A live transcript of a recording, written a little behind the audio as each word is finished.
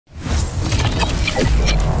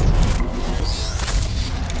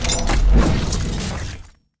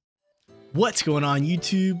What's going on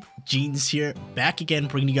YouTube? Jeans here, back again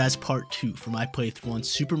bringing you guys part 2 for my playthrough on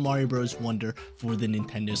Super Mario Bros. Wonder for the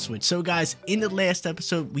Nintendo Switch. So guys, in the last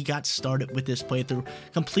episode we got started with this playthrough,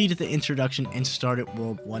 completed the introduction and started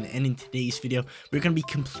World 1, and in today's video we're going to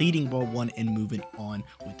be completing World 1 and moving on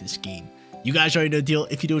with this game. You guys already know the deal.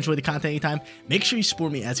 If you do enjoy the content anytime, make sure you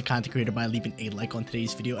support me as a content creator by leaving a like on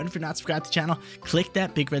today's video. And if you're not subscribed to the channel, click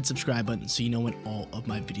that big red subscribe button so you know when all of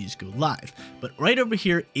my videos go live. But right over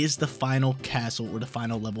here is the final castle, or the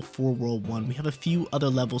final level for World 1. We have a few other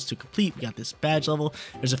levels to complete. We got this badge level.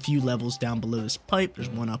 There's a few levels down below this pipe. There's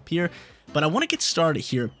one up here. But I want to get started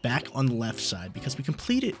here back on the left side because we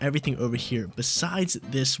completed everything over here besides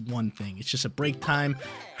this one thing. It's just a break time,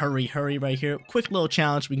 hurry right here. Quick little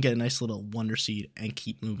challenge. We can get a nice little wonder seed and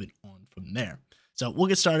keep moving on from there. So we'll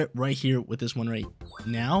get started right here with this one right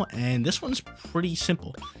now. And this one's pretty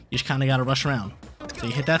simple. You just kind of got to rush around. So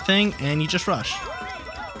you hit that thing and you just rush.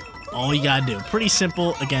 All you got to do. Pretty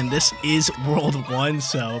simple. Again, this is World 1,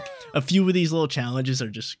 so a few of these little challenges are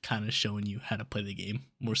just kind of showing you how to play the game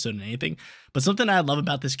more so than anything. But something I love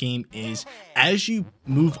about this game is as you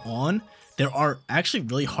move on, there are actually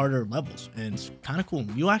really harder levels, and it's kind of cool.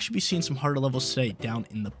 You'll actually be seeing some harder levels today down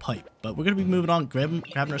in the pipe. But we're going to be moving on, grabbing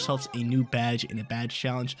ourselves a new badge in a badge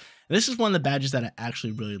challenge. And this is one of the badges that I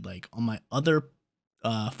actually really like. On my other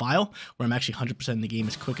file, where I'm actually 100% in the game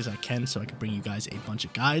as quick as I can so I can bring you guys a bunch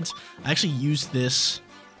of guides, I actually use this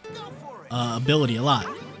ability a lot.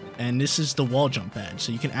 And this is the wall jump badge.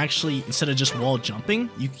 So you can actually, instead of just wall jumping,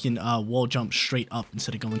 you can wall jump straight up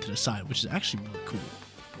instead of going to the side, which is actually really cool.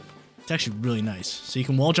 It's actually really nice. So you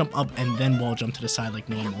can wall jump up and then wall jump to the side like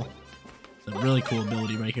normal. It's a really cool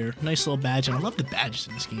ability right here. Nice little badge, and I love the badges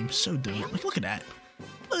in this game. So dope. Like, look at that.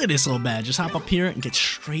 Look at this little badge. Just hop up here and get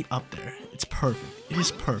straight up there. It's perfect. It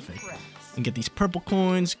is perfect. And get these purple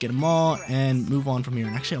coins, get them all, and move on from here.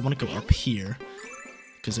 And actually, I want to go up here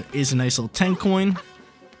because there is a nice little 10 coin.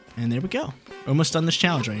 And there we go. Almost done this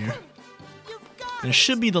challenge right here. And it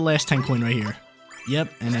should be the last 10 coin right here.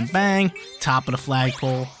 Yep, and then bang, top of the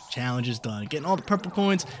flagpole. Challenge is done. Getting all the purple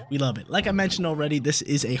coins. We love it. Like I mentioned already, this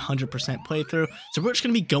is a 100% playthrough. So we're just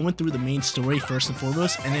going to be going through the main story first and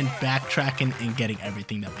foremost, and then backtracking and getting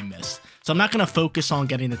everything that we missed. So I'm not going to focus on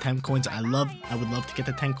getting the 10 coins. I would love to get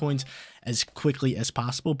the 10 coins as quickly as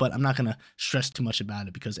possible, but I'm not going to stress too much about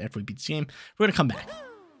it because after we beat this game, we're going to come back.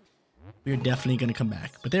 We're definitely going to come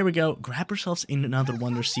back. But there we go. Grab ourselves another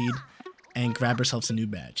Wonder Seed and grab ourselves a new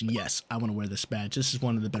badge. And yes, I want to wear this badge. This is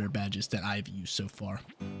one of the better badges that I've used so far.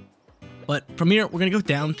 But from here, we're going to go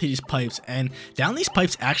down to these pipes. And down these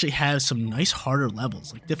pipes actually have some nice harder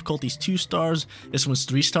levels. Like difficulties 2 stars. This one's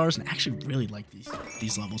 3 stars. And I actually really like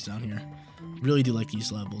these levels down here. Really do like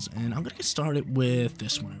these levels. And I'm going to get started with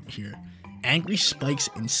this one over here. Angry Spikes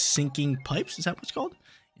and Sinking Pipes. Is that what it's called?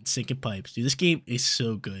 Sinking Pipes. Dude, this game is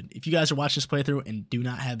so good. If you guys are watching this playthrough and do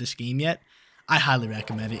not have this game yet, I highly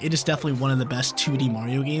recommend it. It is definitely one of the best 2D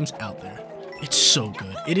Mario games out there. It's so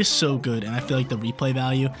good. It is so good, and I feel like the replay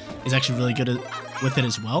value is actually really good with it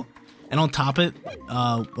as well. And on top of it,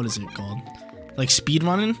 what is it called? Like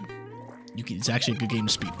speedrunning? It's actually a good game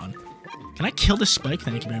to speedrun. Can I kill this spike?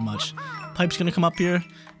 Thank you very much. Pipe's gonna come up here,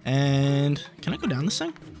 and can I go down this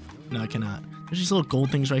thing? No, I cannot. There's these little gold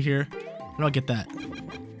things right here. How do I get that?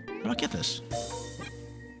 How do I get this?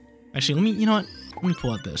 Actually, you know what? Let me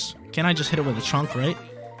pull out this. Can I just hit it with a trunk, right?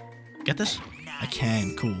 Get this? I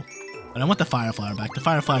can, cool. But I want the Fire Flower back. The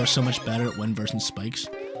Fire Flower is so much better at wind versus spikes.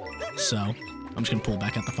 So, I'm just gonna pull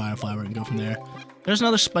back out the Fire Flower and go from there. There's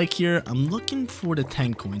another spike here. I'm looking for the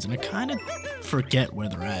 10 coins, and I kind of forget where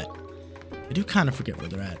they're at. I do kind of forget where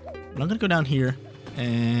they're at. But I'm gonna go down here,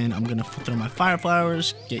 and I'm gonna throw my Fire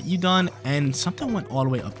Flowers, get you done, and something went all the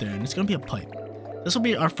way up there, and it's gonna be a pipe. This will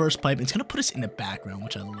be our first pipe. It's going to put us in the background,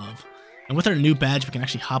 which I love. And with our new badge, we can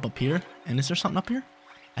actually hop up here. And is there something up here?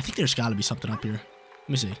 I think there's got to be something up here. Let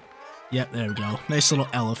me see. Yep, there we go. Nice little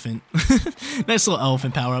elephant. Nice little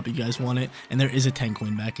elephant power up. You guys want it. And there is a 10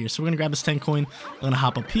 coin back here. So we're going to grab this 10 coin. We're going to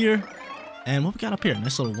hop up here. And what we got up here?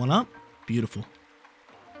 Nice little one up. Beautiful.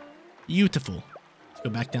 Beautiful. Let's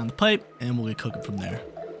go back down the pipe. And we'll get cooking from there.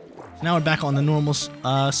 Now we're back on the normal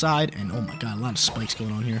side, and oh my god, a lot of spikes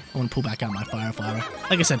going on here. I want to pull back out my Fire Flower.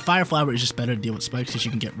 Like I said, Fire Flower is just better to deal with spikes because you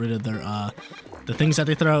can get rid of their the things that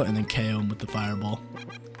they throw and then KO them with the Fireball.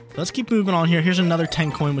 So let's keep moving on here. Here's another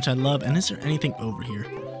 10 coin, which I love. And is there anything over here?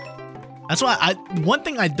 That's why one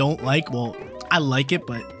thing I don't like, well, I like it,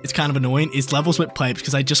 but it's kind of annoying, is levels with pipes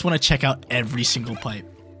because I just want to check out every single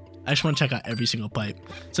pipe. I just want to check out every single pipe.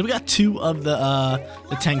 So we got 2 of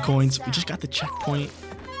the 10 coins. We just got the checkpoint.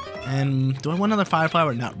 And do I want another Fire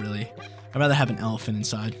Flower? Not really. I'd rather have an elephant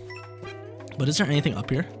inside. But is there anything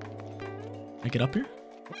up here? I get up here?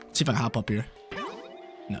 Let's see if I can hop up here.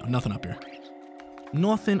 No, nothing up here.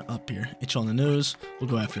 Nothing up here. Itch on the nose. We'll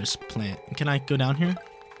go after this plant. And can I go down here?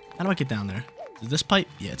 How do I get down there? Is this pipe?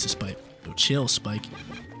 Yeah, it's this pipe. Go chill, Spike.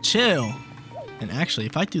 Chill! And actually,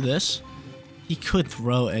 if I do this, he could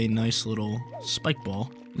throw a nice little spike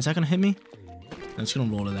ball. Is that going to hit me? No, it's going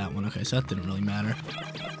to roll to that one. Okay, so that didn't really matter.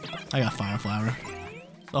 I got Fire Flower.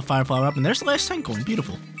 I'll Fire Flower up, and there's the last 10 coin.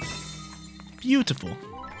 Beautiful. Beautiful.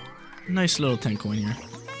 Nice little 10 coin here.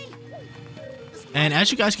 And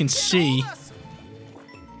as you guys can see,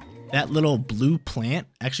 that little blue plant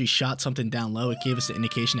actually shot something down low. It gave us the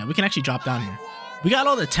indication that we can actually drop down here. We got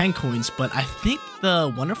all the 10 coins, but I think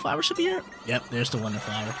the Wonder Flower should be here. Yep, there's the Wonder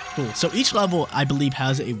Flower. Cool. So each level, I believe,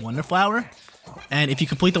 has a Wonder Flower. And if you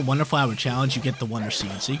complete the Wonder Flower challenge, you get the Wonder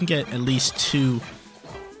Seed. So you can get at least two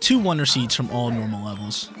Wonder Seeds from all normal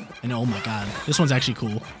levels. And oh my god, this one's actually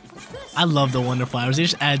cool. I love the Wonder Flowers. They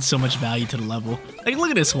just add so much value to the level. Like,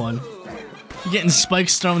 look at this one. You're getting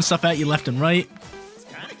spikes throwing stuff at you left and right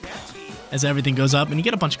as everything goes up, and you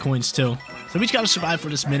get a bunch of coins too. So we just gotta survive for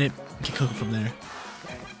this minute. Get cooking from there.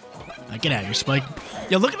 Get out of here, Spike.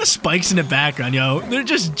 Yo, look at the spikes in the background, yo. They're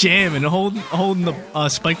just jamming, holding the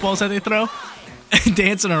spike balls that they throw, and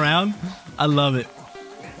dancing around. I love it.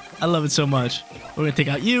 I love it so much. We're gonna take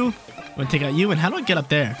out you. We're gonna take out you, and how do I get up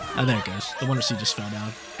there? Oh, there it goes. The Wonder Seed just fell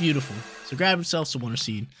down. Beautiful. So grab yourself some Wonder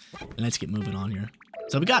Seed, and let's get moving on here.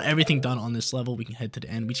 So we got everything done on this level. We can head to the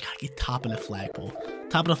end. We just gotta get top of the flagpole.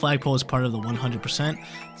 Top of the flagpole is part of the 100%,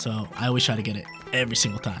 so I always try to get it every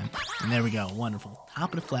single time. And there we go. Wonderful.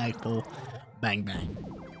 Top of the flagpole. Bang, bang.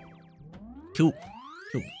 Cool.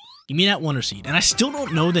 Cool. Give me that Wonder Seed. And I still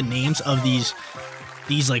don't know the names of these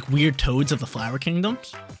like weird toads of the Flower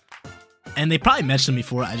Kingdoms. And they probably mentioned them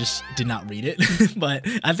before. I just did not read it. But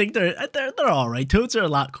I think they're all right. Toads are a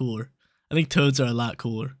lot cooler. I think toads are a lot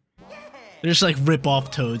cooler. They're just like rip-off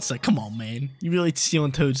toads. Like, come on, man. You really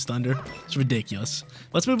stealing Toad's thunder? It's ridiculous.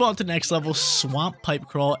 Let's move on to the next level, Swamp Pipe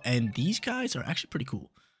Crawl. And these guys are actually pretty cool.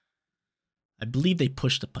 I believe they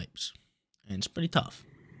push the pipes. And it's pretty tough.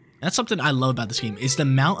 That's something I love about this game, is the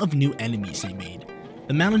amount of new enemies they made.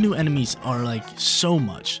 The amount of new enemies are like so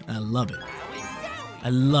much. And I love it. I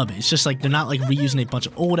love it. It's just like they're not like reusing a bunch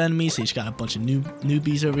of old enemies. They just got a bunch of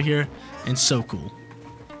newbies over here. And so cool.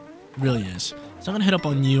 It really is. So I'm going to hit up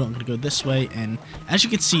on you. I'm going to go this way. And as you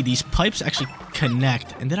can see, these pipes actually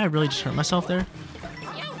connect. And did I really just hurt myself there?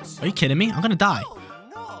 Are you kidding me? I'm going to die.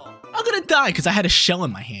 I'm going to die because I had a shell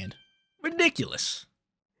in my hand. Ridiculous.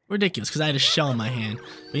 Ridiculous because I had a shell in my hand.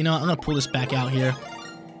 But you know what? I'm going to pull this back out here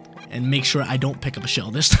and make sure I don't pick up a shell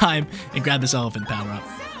this time and grab this elephant power up.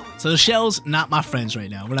 So the shells, not my friends right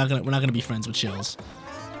now. We're not gonna be friends with shells.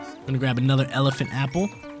 I'm going to grab another elephant apple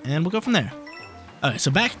and we'll go from there. Alright,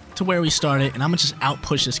 so back to where we started, and I'm going to just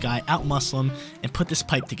out-push this guy, out-muscle him, and put this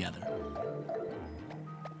pipe together.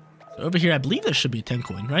 So over here, I believe there should be a 10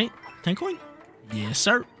 coin, right? 10 coin? Yes,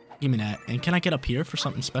 sir. Give me that. And can I get up here for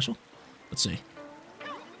something special? Let's see.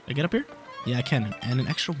 Can I get up here? Yeah, I can. And an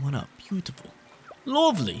extra 1-up. Beautiful.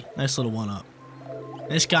 Lovely. Nice little 1-up.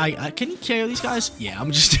 This guy, can you KO these guys? Yeah, I'm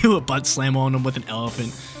going to just do a butt slam on him with an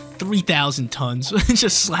elephant. 3,000 tons.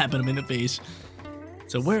 Just slapping him in the face.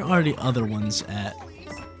 So where are the other ones at?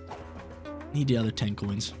 Need the other 10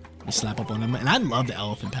 coins. We slap up on them. And I love the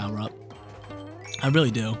elephant power up. I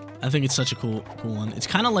really do. I think it's such a cool one. It's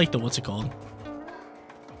kind of like the, what's it called?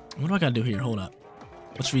 What do I gotta do here? Hold up.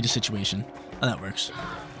 Let's read the situation. Oh, that works.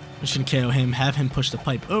 We should KO him, have him push the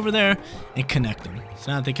pipe over there, and connect them.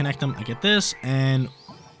 So now that they connect them, I get this, and...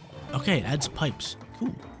 Okay, it adds pipes.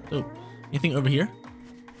 Cool. Dope. Anything over here?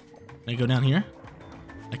 Can I go down here?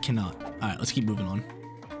 I cannot. Alright, let's keep moving on.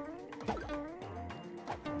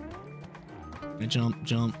 I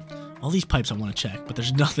jump. All these pipes I want to check, but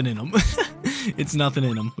there's nothing in them. It's nothing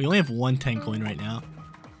in them. We only have one 10 coin right now.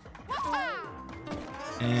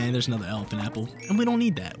 And there's another elephant apple. And we don't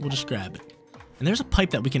need that. We'll just grab it. And there's a pipe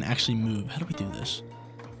that we can actually move. How do we do this?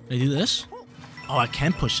 Can I do this? Oh, I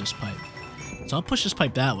can push this pipe. So I'll push this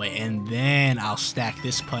pipe that way. And then I'll stack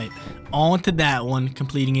this pipe onto that one,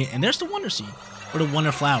 completing it. And there's the Wonder Seed. Or the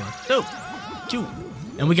Wonder Flower. Dope. Cute.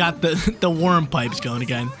 And we got the worm pipes going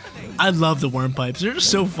again. I love the worm pipes. They're just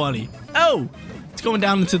so funny. Oh! It's going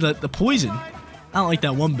down into the poison. I don't like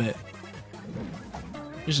that one bit.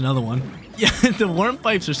 Here's another one. Yeah, the worm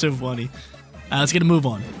pipes are so funny. Let's get a move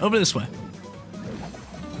on. Over this way.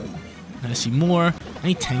 I see more. I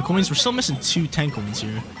need 10 coins. We're still missing 2 10 coins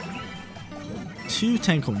here. 2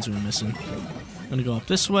 10 coins we're missing. I'm gonna go up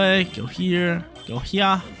this way. Go here. Go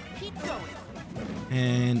here.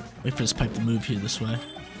 And wait for this pipe to move here this way.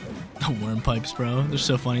 The worm pipes, bro. They're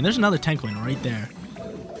so funny. There's another 10 coin right there.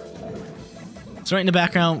 So right in the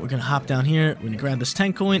background, we're going to hop down here. We're going to grab this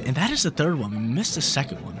 10 coin. And that is the third one. We missed the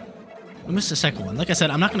second one. Like I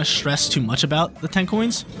said, I'm not going to stress too much about the 10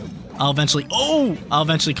 coins. I'll eventually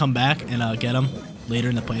come back and get them later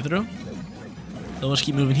in the playthrough. So let's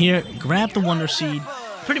keep moving here. Grab the Wonder Seed.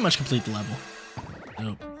 Pretty much complete the level.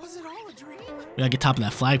 Nope. We gotta get top of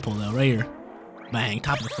that flagpole though, right here. Bang,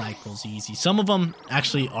 top of the flagpole's easy. Some of them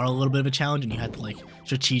actually are a little bit of a challenge and you have to like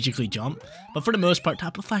strategically jump. But for the most part,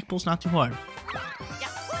 top of the flagpole's not too hard.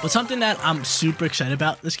 But something that I'm super excited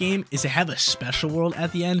about this game is they have a special world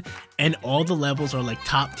at the end and all the levels are like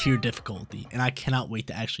top tier difficulty. And I cannot wait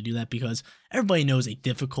to actually do that because everybody knows a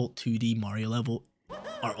difficult 2D Mario level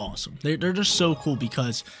are awesome. They're just so cool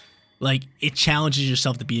because like it challenges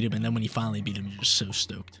yourself to beat them and then when you finally beat them, you're just so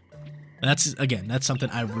stoked. That's something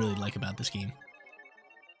I really like about this game.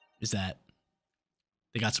 Is that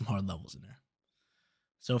they got some hard levels in there.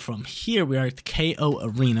 So from here, we are at the KO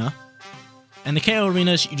Arena. And the KO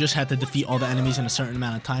Arenas, you just have to defeat all the enemies in a certain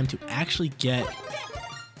amount of time to actually get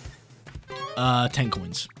 10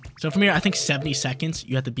 coins. So from here, I think 70 seconds,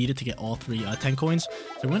 you have to beat it to get all 10 coins. So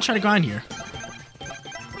we're going to try to grind here.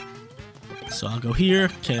 So I'll go here,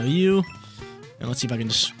 KO you. And let's see if I can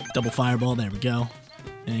just double fireball. There we go.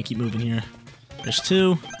 And keep moving here. There's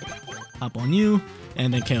 2. Hop on you.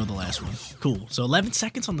 And then KO the last one. Cool. So 11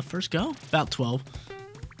 seconds on the first go. About 12.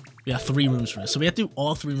 We got 3 rooms for this. So we have to do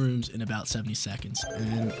all 3 rooms in about 70 seconds.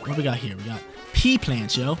 And what do we got here? We got pea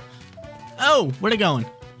plants, yo. Oh, where they going?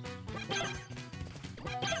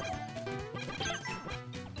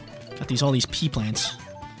 Got all these pea plants.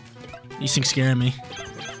 These things scaring me.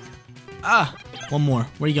 Ah, one more.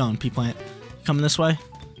 Where you going, pea plant? Coming this way?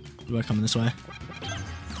 You are coming this way.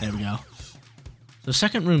 There we go. So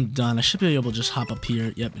second room done. I should be able to just hop up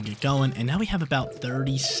here. Yep, and get going. And now we have about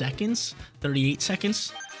 30 seconds, 38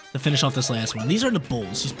 seconds to finish off this last one. These are the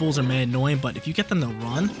bulls. These bulls are mad annoying, but if you get them to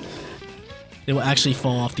run, they will actually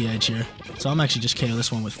fall off the edge here. So I'm actually just KO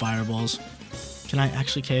this one with fireballs. Can I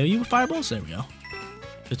actually KO you with fireballs? There we go.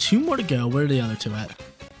 So 2 more to go. Where are the other 2 at?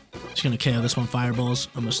 Just gonna KO this one, fireballs.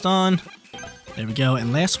 Almost done. There we go.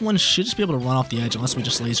 And last one should just be able to run off the edge unless we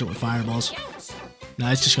just laser it with fireballs.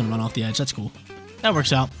 No, it's just gonna run off the edge. That's cool. That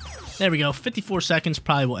works out. There we go. 54 seconds.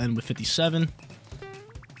 Probably will end with 57.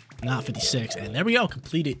 Not 56. And there we go.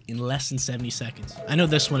 Completed in less than 70 seconds. I know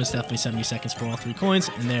this one is definitely 70 seconds for all 3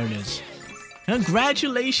 coins. And there it is.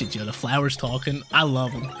 Congratulations, yo. The flowers talking. I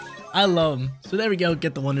love them. I love them. So there we go.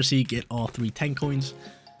 Get the Wonder Seed. Get all 3 10 coins.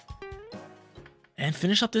 And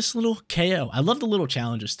finish up this little KO. I love the little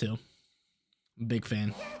challenges too. Big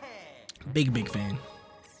fan. Big fan.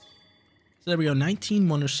 So there we go. 19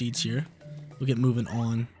 Wonder Seeds here. We'll get moving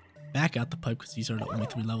on back out the pipe because these are the only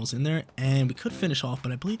 3 levels in there. And we could finish off,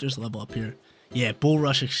 but I believe there's a level up here. Yeah, Bull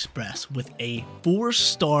Rush Express with a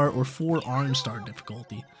 4-star or 4 orange star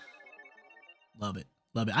difficulty. Love it.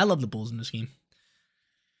 Love it. I love the bulls in this game.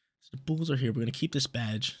 So the bulls are here. We're going to keep this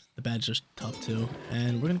badge. The badge is tough too.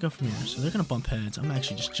 And we're going to go from here. So they're going to bump heads. I'm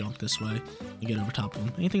actually just jump this way and get over top of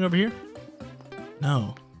them. Anything over here?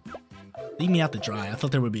 No. Leave me out to dry. I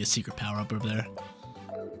thought there would be a secret power-up over there.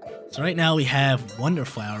 So right now we have Wonder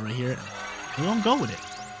Flower right here. We don't go with it.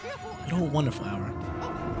 Good old Wonder Flower.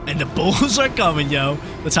 And the bulls are coming, yo.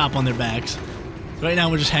 Let's hop on their backs. So right now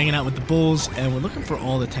we're just hanging out with the bulls and we're looking for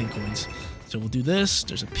all the 10 coins. So we'll do this.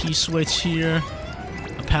 There's a P switch here.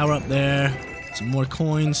 A power up there. Some more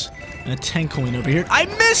coins. And a 10 coin over here. I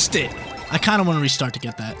missed it! I kind of want to restart to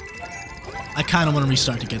get that.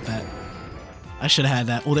 I should have had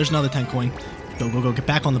that. Oh, there's another 10 coin. Go, go, go. Get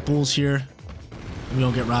back on the bulls here. And we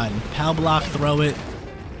don't get riding. Power block, throw it.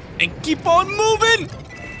 And keep on moving!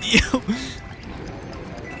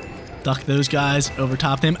 Duck those guys, over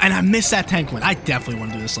top him. And I missed that 10 coin. I definitely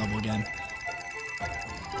want to do this level again.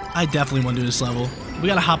 We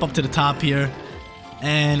got to hop up to the top here.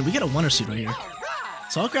 And we get a Wonder Seed right here.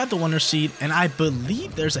 So I'll grab the Wonder Seed. And I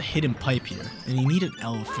believe there's a hidden pipe here. And you need an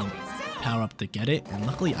elephant power up to get it. And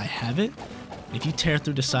luckily I have it. If you tear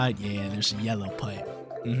through the side, yeah, there's a yellow pipe.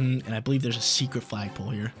 And I believe there's a secret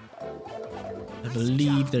flagpole here. So I'm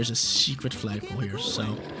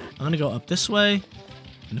going to go up this way.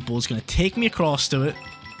 And the bull's going to take me across to it.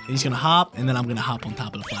 And he's going to hop. And then I'm going to hop on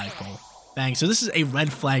top of the flagpole. Bang. So this is a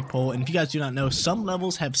red flagpole. And if you guys do not know, some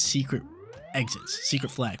levels have secret exits,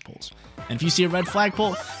 secret flagpoles. And if you see a red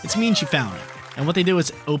flagpole, it means you found it. And what they do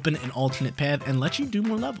is open an alternate path and let you do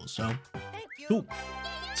more levels. So, cool.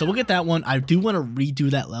 So we'll get that one. I do want to redo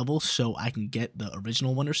that level so I can get the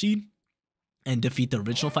original Wonder Seed and defeat the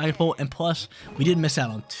original flagpole. And plus, we did miss out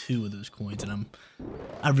on 2 of those coins, and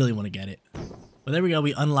I really want to get it. But there we go.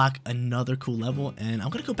 We unlock another cool level, and I'm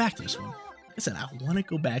going to go back to this one. Like I said, I want to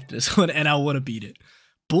go back to this one and I want to beat it.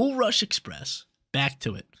 Bull Rush Express. Back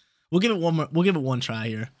to it. We'll give it one more. We'll give it one try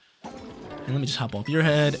here. And let me just hop off your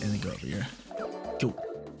head and then go over here. Cool.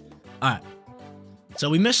 All right. So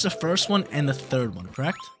we missed the first one and the third one,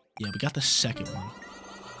 correct? Yeah, we got the second one.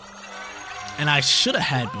 And I should have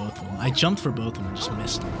had both of them. I jumped for both of them and just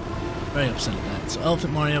missed them. Very upset at that. So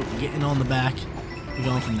Elephant Mario, we're getting on the back. We're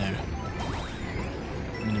going from there.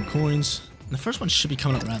 Minimum coins. And the first one should be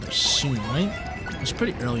coming up rather soon, right? It's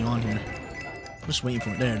pretty early on here. I'm just waiting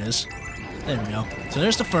for it. There it is. There we go. So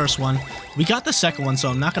there's the first one. We got the second one, so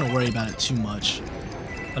I'm not going to worry about it too much.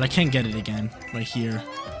 But I can get it again right here.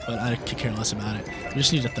 But I could care less about it. We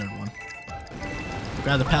just need a third one.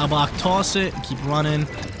 Grab the power block, toss it, and keep running.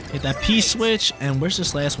 Hit that P switch. And where's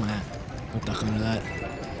this last one at? Don't duck under that.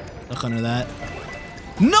 Duck under that.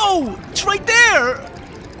 No! It's right there!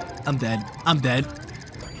 I'm dead. I'm dead.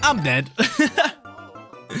 I'm dead.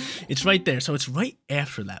 It's right there. So it's right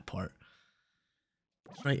after that part.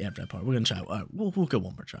 Right after that part. We're going to try. All right, we'll go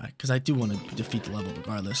one more try. Because I do want to defeat the level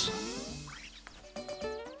regardless.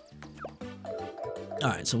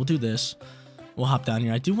 Alright, so we'll do this. We'll hop down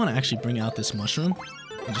here. I do want to actually bring out this mushroom.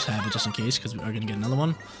 And just have it just in case. Because we are going to get another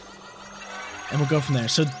one. And we'll go from there.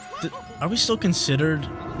 So, are we still considered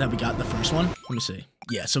that we got the first one? Let me see.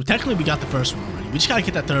 Yeah, so technically we got the first one already. We just got to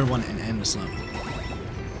get that third one and end this level.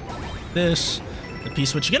 This. The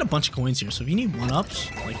P-switch. You get a bunch of coins here. So if you need one-ups,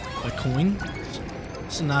 like a coin,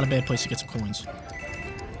 this is not a bad place to get some coins.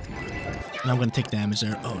 And I'm going to take damage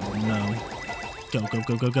there. Oh, no. Go, go,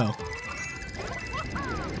 go, go, go.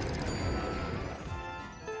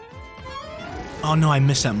 Oh no, I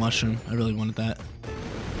missed that mushroom. I really wanted that.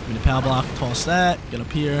 Give me the power block, toss that, get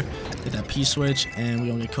up here, hit that P switch, and we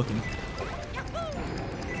gonna get cooking.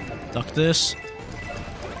 Duck this.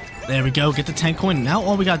 There we go, get the 10 coin. Now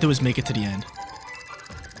all we gotta do is make it to the end.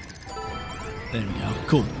 There we go,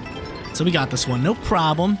 cool. So we got this one, no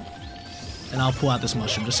problem. And I'll pull out this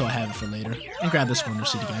mushroom just so I have it for later. And grab this wonder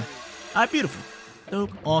seed again. Alright, beautiful.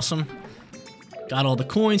 Dope, awesome. Got all the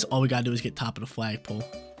coins, all we gotta do is get top of the flagpole.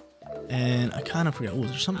 And I kind of forgot. Oh, is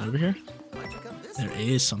there something over here? There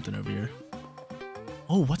is something over here.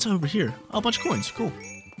 Oh, what's over here? Oh, a bunch of coins. Cool.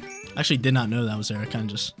 I actually did not know that was there. I kind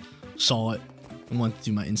of just saw it and wanted to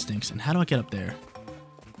do my instincts. And how do I get up there?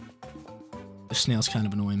 The snail's kind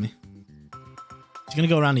of annoying me. Is he going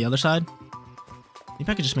to go around the other side?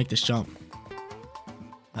 Maybe I could just make this jump.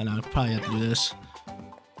 I know. I probably have to do this. I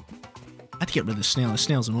have to get rid of the snail. The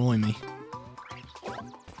snail's annoying me.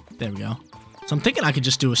 There we go. So I'm thinking I could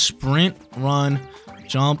just do a sprint, run,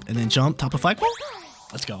 jump, and then jump. Top of the flagpole?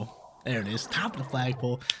 Let's go. There it is. Top of the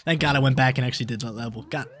flagpole. Thank God I went back and actually did that level.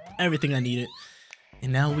 Got everything I needed.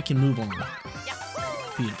 And now we can move on.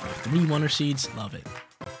 Beautiful. 3 wonder seeds. Love it.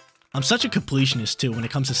 I'm such a completionist too when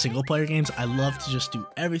it comes to single player games. I love to just do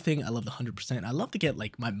everything. I love the 100%. I love to get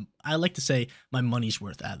like I like to say my money's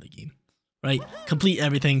worth out of the game. Right? Complete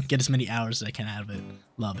everything, get as many hours as I can out of it.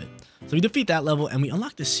 Love it. So we defeat that level, and we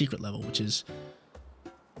unlock this secret level, which is...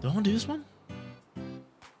 Do I want to do this one?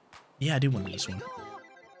 Yeah, I do want to do this one.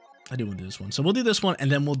 I do want to do this one. So we'll do this one,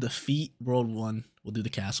 and then we'll defeat World 1. We'll do the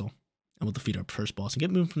castle, and we'll defeat our first boss, and get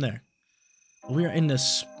moving from there. We are in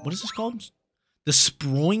this... What is this called? The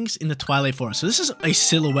Sproings in the Twilight Forest. So this is a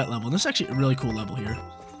silhouette level, and this is actually a really cool level here.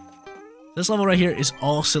 This level right here is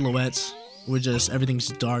all silhouettes. We're just... Everything's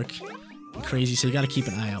dark. Crazy, so you gotta keep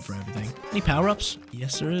an eye out for everything. Any power-ups?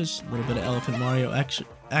 Yes, there is. A little bit of Elephant Mario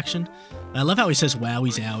action. And I love how he says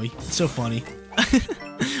wowie zowie. It's so funny.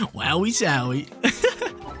 Wowie zowie.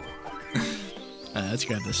 Let's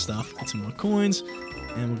grab this stuff. Get some more coins.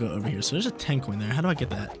 And we'll go over here. So there's a 10 coin there. How do I get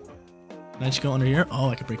that? Can I just go under here? Oh,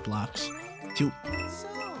 I can break blocks. 2. So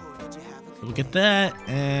we'll get that.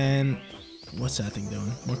 And what's that thing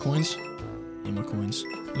doing? More coins? Need more coins.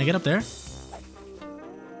 Can I get up there?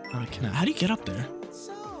 I cannot. How do you get up there?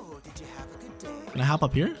 Can I hop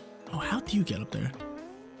up here? Oh, how do you get up there?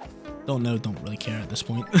 Don't know. Don't really care at this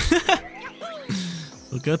point.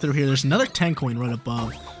 We'll go through here. There's another 10 coin right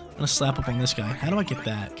above. I'm gonna slap up on this guy. How do I get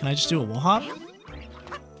that? Can I just do a wall hop? I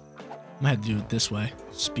might have to do it this way.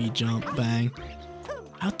 Speed jump. Bang.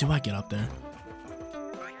 How do I get up there?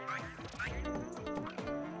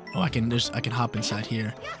 Oh, I can hop inside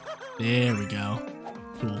here. There we go.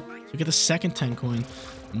 Cool. So we get the second 10 coin.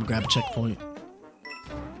 I'm gonna grab a checkpoint.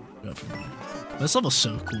 Go from there. This level's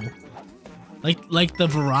so cool. Like the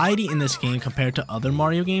variety in this game compared to other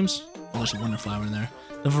Mario games. Oh, there's a wonder flower in there.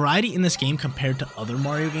 The variety in this game compared to other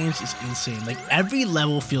Mario games is insane. Like every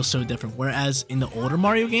level feels so different. Whereas in the older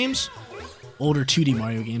Mario games, older 2D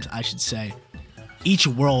Mario games, I should say, each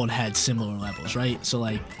world had similar levels, right? So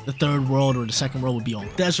like the third world or the second world would be all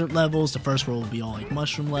desert levels. The first world would be all like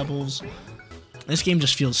mushroom levels. This game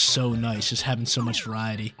just feels so nice, just having so much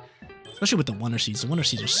variety. Especially with the Wonder Seeds. The Wonder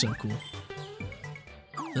Seeds are so cool.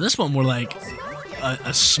 So this one, we're like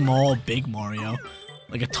a small, big Mario.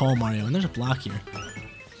 Like a tall Mario. And there's a block here.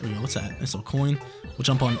 There we go. What's that? Nice little coin. We'll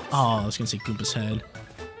jump on... Oh, I was going to say Goompa's head.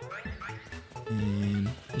 And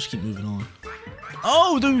we'll just keep moving on.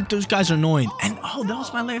 Oh, dude, those guys are annoying. And, oh, that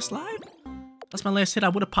was my last life? That's my last hit. I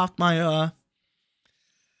would have popped my, I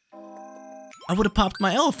would have popped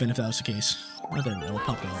my elephant if that was the case. Oh, there we go. We'll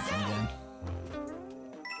pop the elephant again.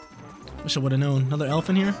 Wish I would have known. Another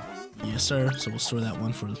elephant here? Yes, sir. So we'll store that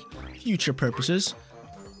one for future purposes.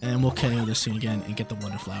 And we'll KO this thing again and get the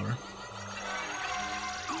Wonder Flower.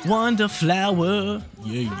 Wonder Flower!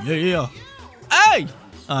 Yeah, yeah, yeah. Hey!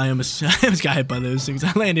 I almost got hit by those things.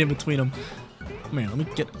 I landed in between them. Come here,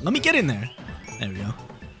 let me get in there. There we go.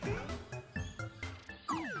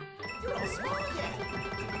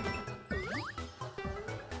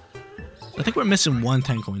 I think we're missing one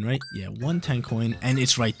 10 coin, right? Yeah, one 10 coin, and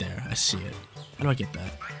it's right there. I see it. How do I get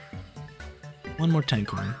that? One more 10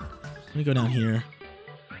 coin. Let me go down here.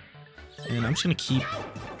 And I'm just gonna keep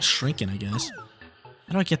shrinking, I guess.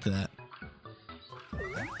 How do I get to that?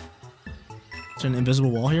 Is there an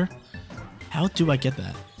invisible wall here? How do I get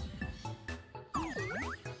that? Do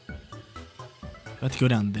I have to go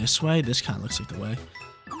down this way? This kind of looks like the way.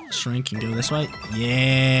 Shrink and go this way.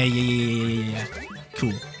 Yeah.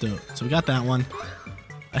 Cool. Dope. So we got that one.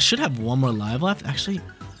 I should have one more live left. Actually,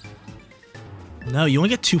 no, you only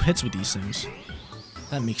get 2 hits with these things.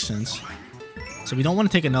 That makes sense. So we don't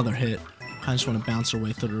want to take another hit. I just want to bounce our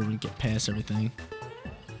way through and get past everything.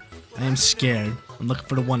 I am scared. I'm looking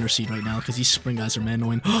for the Wonder Seed right now because these spring guys are man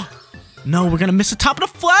annoying. No, we're going to miss the top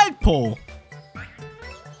of the flagpole.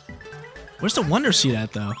 Where's the Wonder Seed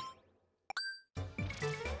at, though?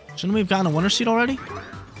 Shouldn't we have gotten a Wonder Seed already?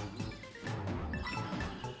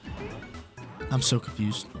 I'm so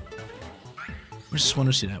confused. Where's this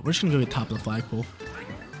Wonder Seed at? We're just going to go get top of the flagpole.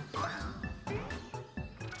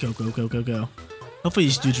 Go, go, go, go, go. Hopefully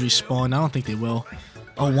these dudes respawn. I don't think they will.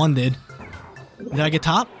 Oh, one did. Did I get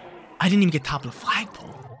top? I didn't even get top of the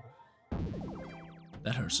flagpole.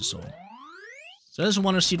 That hurts the soul. So there's a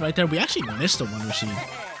Wonder Seed right there. We actually missed a Wonder Seed.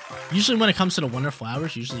 Usually when it comes to the Wonder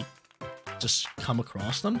Flowers, usually just come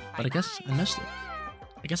across them. But I guess I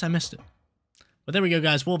missed it. But there we go,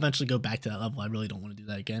 guys. We'll eventually go back to that level. I really don't want to do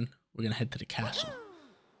that again. We're going to head to the castle.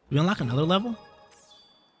 Do we unlock another level?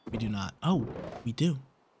 We do not. Oh, we do.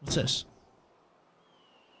 What's this?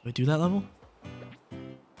 Do we do that level?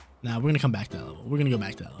 Nah, we're going to come back to that level. We're going to go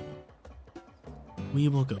back to that level. We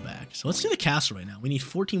will go back. So let's do the castle right now. We need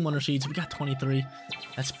 14 Wonder Seeds. We got 23.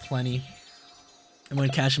 That's plenty. I'm going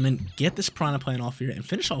to cash them in, get this Piranha Plant off here, and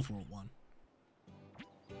finish off World 1.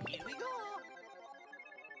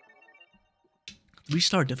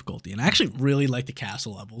 Restart difficulty. And I actually really like the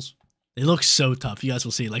castle levels. They look so tough. You guys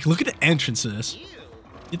will see. Like, look at the entrance to this. You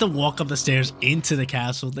have to walk up the stairs into the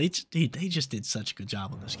castle. They just did such a good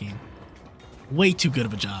job on this game. Way too good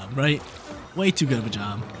of a job, right? Way too good of a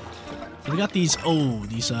job. So we got these, little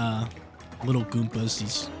Goompas,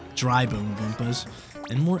 these dry bone Goompas,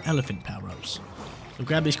 and more elephant power-ups. So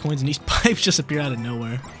grab these coins, and these pipes just appear out of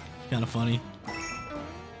nowhere. Kind of funny.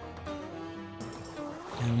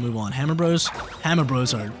 And we'll move on. Hammer Bros. Hammer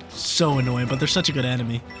Bros are so annoying, but they're such a good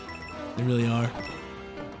enemy. They really are.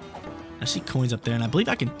 I see coins up there, and I believe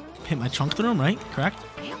I can hit my trunk through them, right? Correct?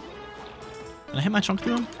 Can I hit my trunk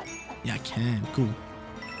through them? Yeah, I can. Cool.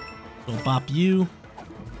 So I'll bop you.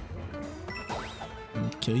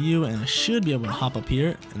 And kill you, and I should be able to hop up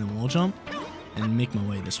here, and then wall jump, and make my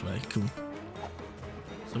way this way. Cool.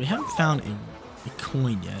 So we haven't found a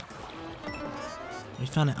coin yet. We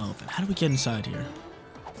found an elephant. How do we get inside here?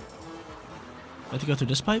 Do I have to go through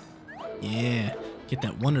this pipe? Yeah. Get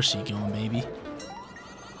that Wonder Seed going, baby.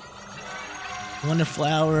 Wonder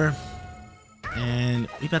Flower. And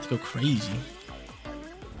we about to go crazy.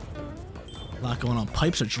 A lot going on.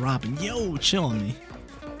 Pipes are dropping. Yo, chill on me.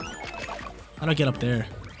 How do I get up there?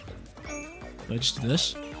 Do I just do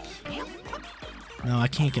this? No, I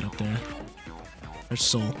can't get up there. There's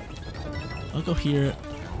Soul. I'll go here.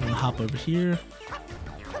 I'm gonna hop over here.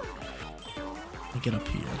 And get up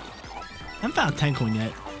here. I haven't found 10 coin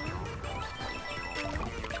yet.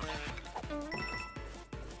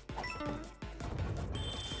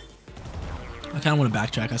 I kind of want to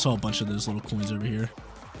backtrack. I saw a bunch of those little coins over here.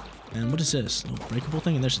 And what is this? A little breakable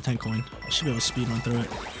thing? And there's a 10 coin. I should be able to speed run through it.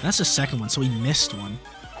 And that's the second one, so we missed one.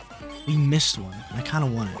 We missed one. And I kind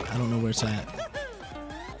of want it. I don't know where it's at.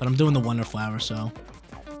 But I'm doing the Wonder Flower, so.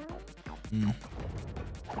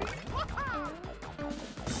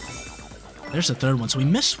 There's the third one. So we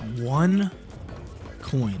missed one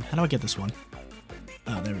coin. How do I get this one?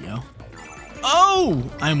 Oh, there we go. Oh!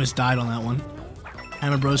 I almost died on that one.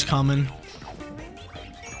 Hammer Bros coming.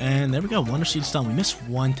 And there we go. Wonder Seed's done. We missed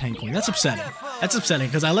one 10 coin. That's upsetting. That's upsetting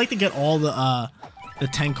because I like to get all the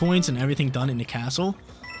 10 coins and everything done in the castle.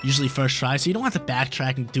 Usually first try, so you don't have to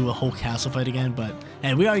backtrack and do a whole castle fight again. But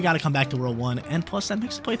hey, we already got to come back to World 1. And plus, that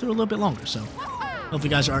makes the playthrough a little bit longer. So hope you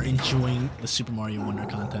guys are enjoying the Super Mario Wonder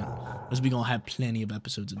content, because we're going to have plenty of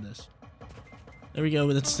episodes of this. There we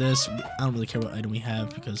go. That's this. I don't really care what item we have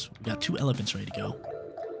because we got 2 elephants ready to go.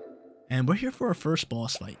 And we're here for our first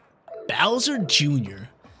boss fight. Bowser Jr.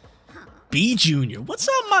 B Jr. What's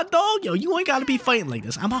up, my dog? Yo, you ain't got to be fighting like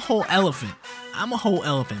this. I'm a whole elephant. I'm a whole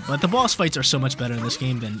elephant. But the boss fights are so much better in this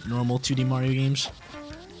game than normal 2D Mario games.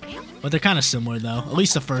 But they're kind of similar, though. At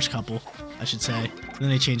least the first couple, I should say. Then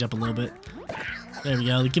they change up a little bit. There we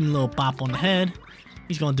go. They give him a little bop on the head.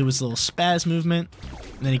 He's going to do his little spaz movement.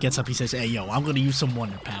 And then he gets up. He says, hey, yo, I'm going to use some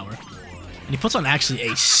Wonder Power. And he puts on actually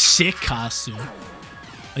a sick costume.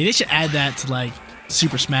 Like, they should add that to, like,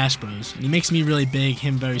 Super Smash Bros. And he makes me really big,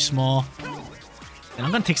 him very small. And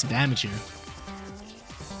I'm gonna take some damage here.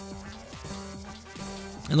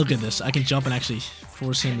 And look at this. I can jump and actually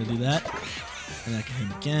force him to do that. And I can hit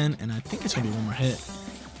him again. And I think it's gonna be one more hit.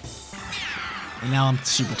 And now I'm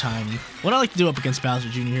super tiny. What I like to do up against Bowser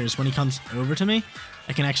Jr. here is when he comes over to me,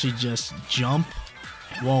 I can actually just jump,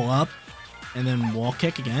 wall up, and then wall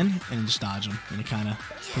kick again, and just dodge him. And it kinda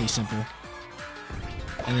pretty simple.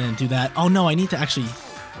 And then do that. Oh no, I need to actually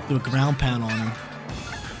do a ground pound on him.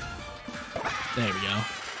 There we go.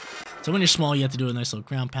 So when you're small, you have to do a nice little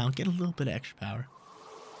ground pound. Get a little bit of extra power.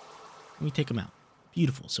 And we take him out.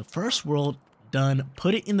 Beautiful. So first world done.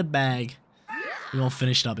 Put it in the bag. We're going to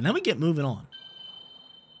finish it up. And then we get moving on.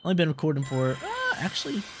 Only been recording for...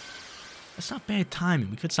 actually, that's not bad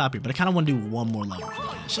timing. We could stop here. But I kind of want to do one more level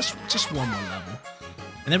for this. Just one more level.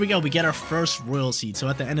 And there we go, we get our first Royal Seed. So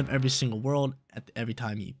at the end of every single world, every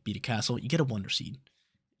time you beat a castle, you get a Wonder Seed.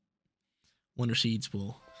 Wonder Seeds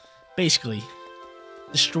will basically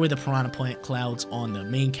destroy the Piranha Plant clouds on the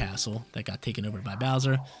main castle that got taken over by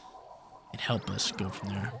Bowser and help us go from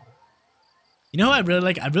there. You know who I really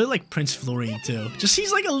like? I really like Prince Florian too. Just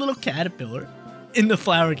he's like a little caterpillar in the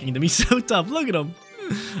Flower Kingdom. He's so tough. Look at him.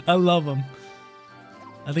 I love him.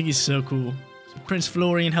 I think he's so cool. So Prince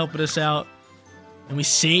Florian helping us out. And we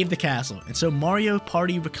saved the castle. And so Mario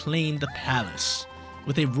Party reclaimed the palace.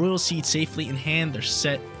 With a Royal Seed safely in hand, they're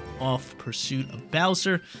set off pursuit of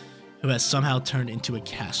Bowser, who has somehow turned into a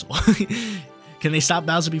castle. Can they stop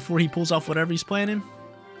Bowser before he pulls off whatever he's planning?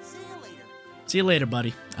 See you later. See you later,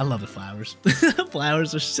 buddy. I love the flowers. The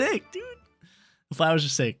flowers are sick, dude. The flowers are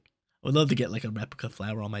sick. I would love to get like a replica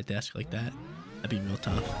flower on my desk like that. That'd be real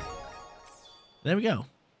tough. There we go.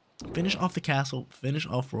 Finish off the castle, finish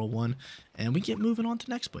off World 1, and we get moving on to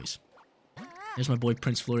the next place. There's my boy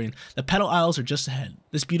Prince Florian. The Petal Isles are just ahead.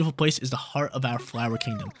 This beautiful place is the heart of our Flower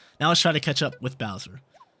Kingdom. Now let's try to catch up with Bowser.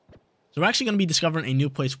 So we're actually going to be discovering a new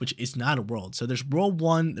place which is not a world. So there's World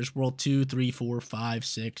 1, there's World 2, 3, 4, 5,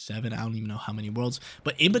 6, 7, I don't even know how many worlds.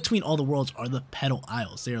 But in between all the worlds are the Petal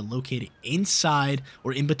Isles. They are located inside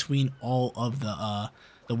or in between all of the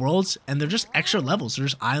worlds, and they're just extra levels.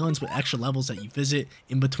 There's islands with extra levels that you visit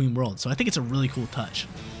in between worlds. So I think it's a really cool touch.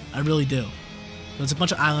 I really do. So it's a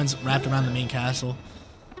bunch of islands wrapped around the main castle,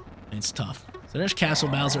 and it's tough. So there's Castle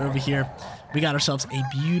Bowser over here. We got ourselves a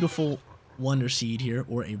beautiful Wonder Seed here,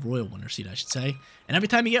 or a Royal Wonder Seed, I should say. And every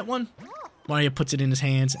time you get one, Mario puts it in his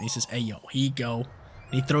hands, and he says, hey, yo, here you go.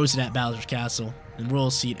 And he throws it at Bowser's castle, and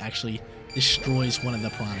Royal Seed actually destroys one of the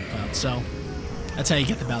Piranha Clouds. So that's how you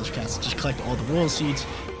get the Bowser Castle. Just collect all the Royal Seeds,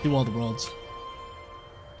 do all the worlds,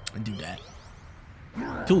 and do that.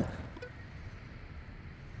 Cool.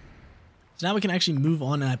 So now we can actually move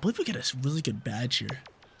on, and I believe we get a really good badge here.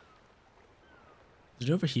 Is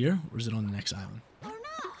it over here, or is it on the next island?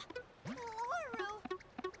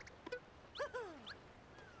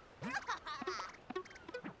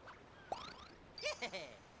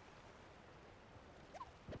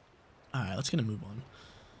 Alright, let's get a move on.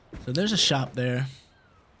 So there's a shop there.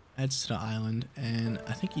 Adds to the island, and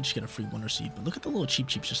I think you just get a free Wonder Seed. But look at the little cheap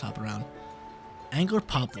cheeps just hopping around. Angler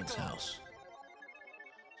Poplin's house.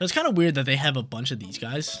 So it's kind of weird that they have a bunch of these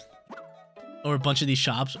guys, or a bunch of these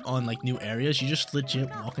shops on like new areas. You just legit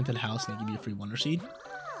walk into the house and they give you a free Wonder Seed.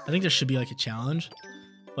 I think there should be like a challenge,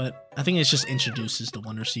 but I think it just introduces the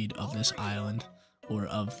Wonder Seed of this island, or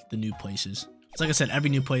of the new places. It's like I said, every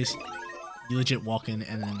new place, you legit walk in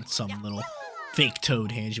and then some little fake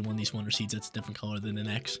toad hands you one of these Wonder Seeds that's a different color than the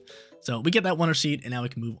next. So we get that Wonder Seed, and now we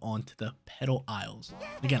can move on to the Petal Isles.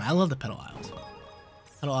 Again, I love the Petal Isles.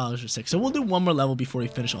 $100 for 6. So we'll do one more level before we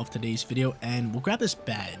finish off today's video, and we'll grab this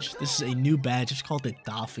badge. This is a new badge. It's called the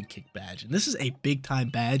Dolphin Kick badge, and this is a big time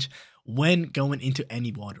badge when going into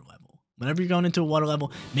any water level. Whenever you're going into a water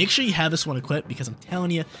level, make sure you have this one equipped, because I'm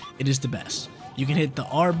telling you, it is the best. You can hit the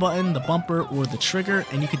R button, the bumper, or the trigger,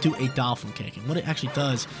 and you can do a dolphin kick. And what it actually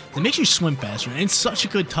does, it makes you swim faster, and it's such a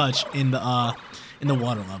good touch in the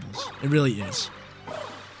water levels. It really is.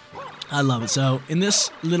 I love it. So in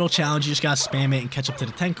this little challenge, you just gotta spam it and catch up to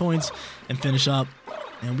the 10 coins and finish up.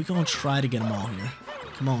 And we're gonna try to get them all here.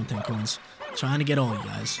 Come on, 10 coins. Trying to get all you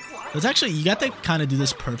guys. It's actually, you got to kind of do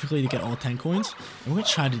this perfectly to get all 10 coins. And we're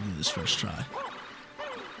gonna try to do this first try.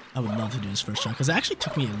 I would love to do this first try, because it actually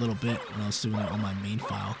took me a little bit when I was doing it on my main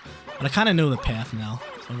file. But I kind of know the path now.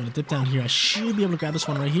 So I'm gonna dip down here. I should be able to grab this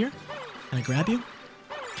one right here. Can I grab you?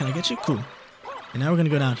 Can I get you? Cool. And now we're going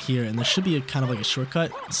to go down here, and there should be a kind of like a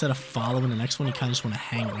shortcut. Instead of following the next one, you kind of just want to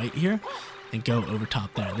hang right here and go over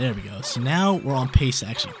top there. There we go. So now we're on pace to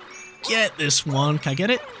actually get this one. Can I get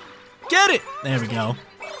it? Get it! There we go.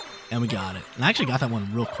 And we got it. And I actually got that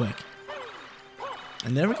one real quick.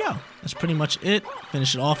 And there we go. That's pretty much it.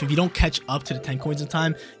 Finish it off. If you don't catch up to the 10 coins in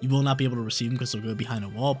time, you will not be able to receive them because they'll go behind a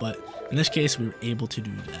wall. But in this case, we were able to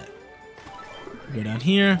do that. Go down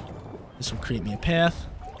here. This will create me a path.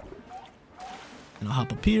 And I'll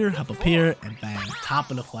hop up here, and bang,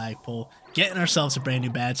 top of the flagpole, getting ourselves a brand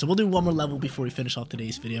new badge. So we'll do one more level before we finish off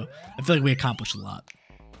today's video. I feel like we accomplished a lot.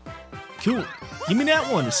 Cool. Give me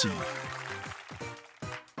that one to see.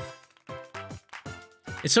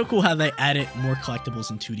 It's so cool how they added more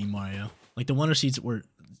collectibles in 2D Mario. Like the Wonder Seeds were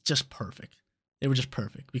just perfect. They were just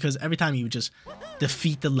perfect because every time you would just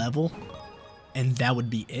defeat the level, and that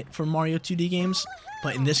would be it for Mario 2D games.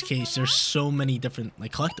 But in this case, there's so many different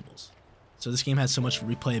like collectibles. So this game has so much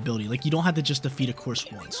replayability. Like, you don't have to just defeat a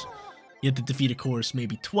course once. You have to defeat a course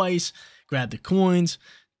maybe twice, grab the coins,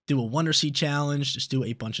 do a Wonder Seed challenge, just do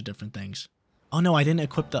a bunch of different things. Oh no, I didn't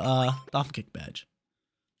equip the Dolphin Kick badge.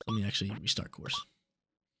 Let me actually restart course.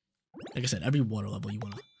 Like I said, every water level you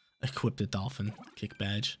want to equip the Dolphin Kick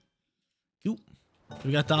badge. Cool.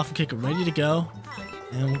 We got Dolphin Kick ready to go,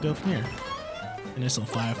 and we'll go from here. A nice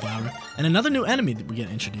little fire flower. And another new enemy that we get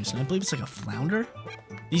introduced, and I believe it's like a flounder.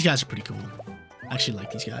 These guys are pretty cool. I actually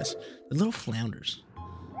like these guys. The little flounders.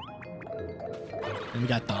 And we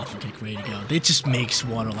got Dolphin Kick ready to go. It just makes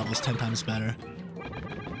water levels 10 times better.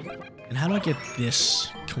 And how do I get this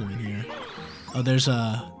coin here? Oh, there's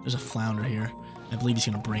a flounder here. I believe he's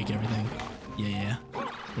gonna break everything. Yeah.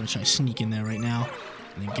 We're gonna try to sneak in there right now,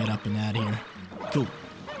 and then get up and out of here. Cool.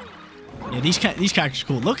 Yeah, these characters are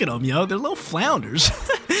cool. Look at them, yo. They're little flounders.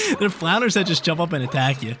 They're flounders that just jump up and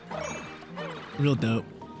attack you. Real dope.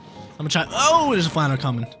 I'm gonna try. Oh, there's a flounder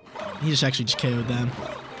coming. He just actually KO'd them.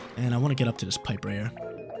 And I want to get up to this pipe right here.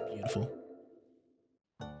 Beautiful.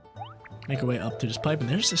 Make our way up to this pipe, and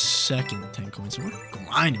there's the second 10 coins. So we're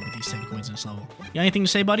grinding with these 10 coins in this level. You got anything to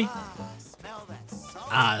say, buddy?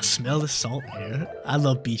 Smell the salt here. I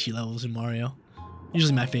love beachy levels in Mario.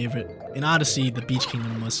 Usually my favorite. In Odyssey, the Beach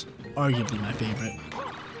Kingdom was arguably my favorite.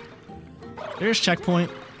 There's checkpoint.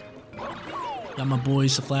 Got my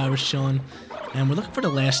boys, the flowers, chilling. And we're looking for the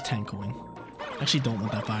last 10 coin. I actually don't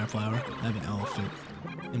want that fire flower. I have an elephant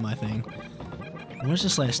in my thing. And where's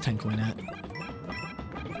this last 10 coin at?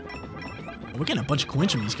 We're getting a bunch of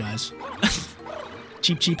coins from these guys.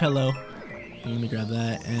 Cheap, hello. Let me grab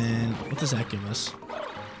that. And what does that give us?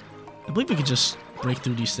 I believe we could just break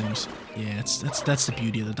through these things. Yeah, that's the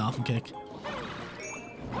beauty of the Dolphin Kick.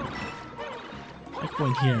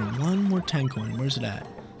 Checkpoint here. One more 10 coin. Where's it at?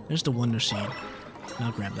 There's the Wonder Seed. And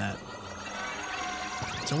I'll grab that.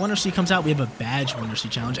 So Wonder Seed comes out. We have a badge Wonder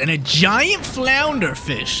Seed challenge. And a giant flounder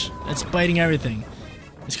fish that's biting everything.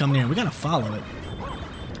 It's coming here. We gotta follow it.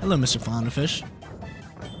 Hello, Mr. Flounderfish.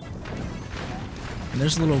 And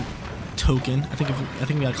there's a little token. I think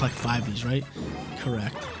we gotta collect 5 of these, right?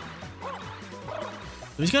 Correct.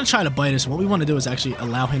 So he's gonna try to bite us. What we want to do is actually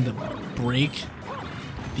allow him to break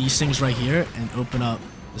these things right here and open up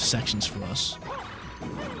the sections for us.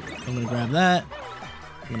 I'm gonna grab that.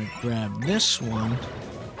 I'm gonna grab this one.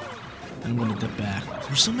 And I'm gonna dip back.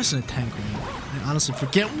 We're still missing a 10 coin. I honestly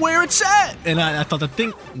forget where it's at. And I thought the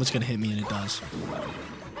thing was gonna hit me, and it does.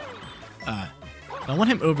 Alright. I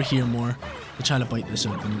want him over here more to try to bite this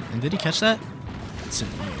open. And did he catch that? That's it.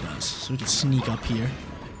 Yeah, he does. So we can sneak up here.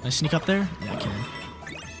 Can I sneak up there? Yeah, I can.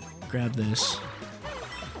 Grab this.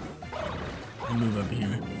 And move over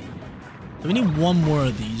here. So we need one more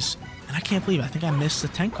of these. And I can't believe it. I think I missed the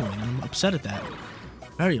 10 coin. I'm upset at that.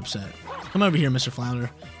 Very upset. Come over here, Mr.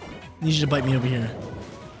 Flounder. I need you to bite me over here.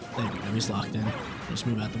 There we go. He's locked in. Just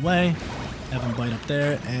move out the way. Have him bite up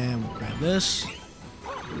there. And we'll grab this.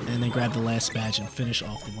 And then grab the last badge and finish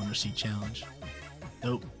off the Wonder Seed challenge.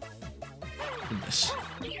 Nope. Good miss.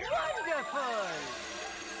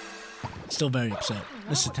 Still very upset.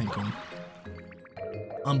 This is a 10 coin.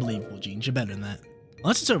 Unbelievable, Jeans. You're better than that.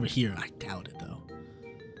 Unless it's over here. I doubt it, though.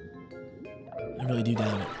 I really do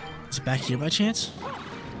doubt it. Is it back here by chance?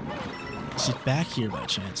 Is it back here by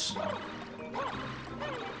chance?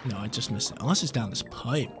 No, I just missed it. Unless it's down this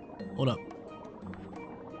pipe. Hold up.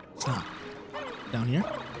 It's not. Down here?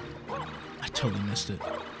 I totally missed it.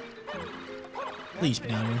 Please be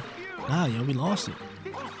down here. Ah, yo, we lost it.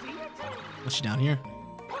 What's she down here?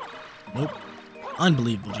 Nope.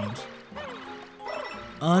 Unbelievable, James.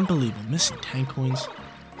 Unbelievable. Missing 10 coins.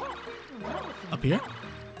 Up here?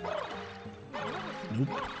 Nope.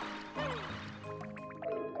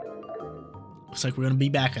 Looks like we're gonna be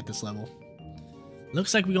back at this level.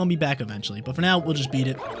 Looks like we're gonna be back eventually, but for now we'll just beat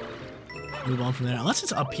it. Move on from there. Unless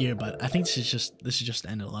it's up here, but I think this is just the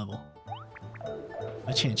end of the level.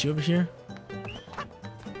 By chance, you over here?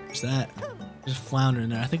 What's that? There's a flounder in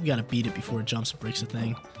there. I think we gotta beat it before it jumps and breaks the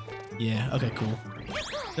thing. Yeah, okay, cool.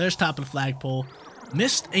 There's top of the flagpole.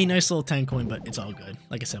 Missed a nice little 10 coin, but it's all good.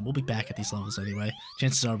 Like I said, we'll be back at these levels anyway.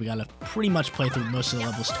 Chances are we gotta pretty much play through most of the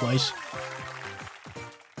levels twice.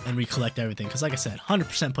 And recollect everything. Because like I said,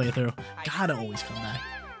 100% playthrough. Gotta always come back.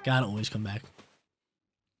 Gotta always come back.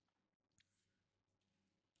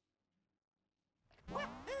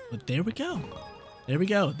 But there we go. There we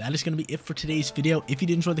go. That is going to be it for today's video. If you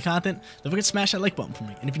did enjoy the content, don't forget to smash that like button for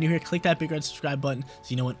me. And if you're new here, click that big red subscribe button so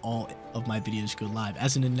you know when all of my videos go live.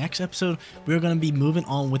 As in the next episode, we're going to be moving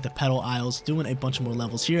on with the Petal Isles, doing a bunch of more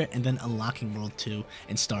levels here, and then unlocking World 2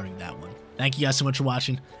 and starting that one. Thank you guys so much for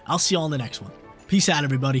watching. I'll see you all in the next one. Peace out,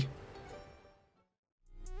 everybody.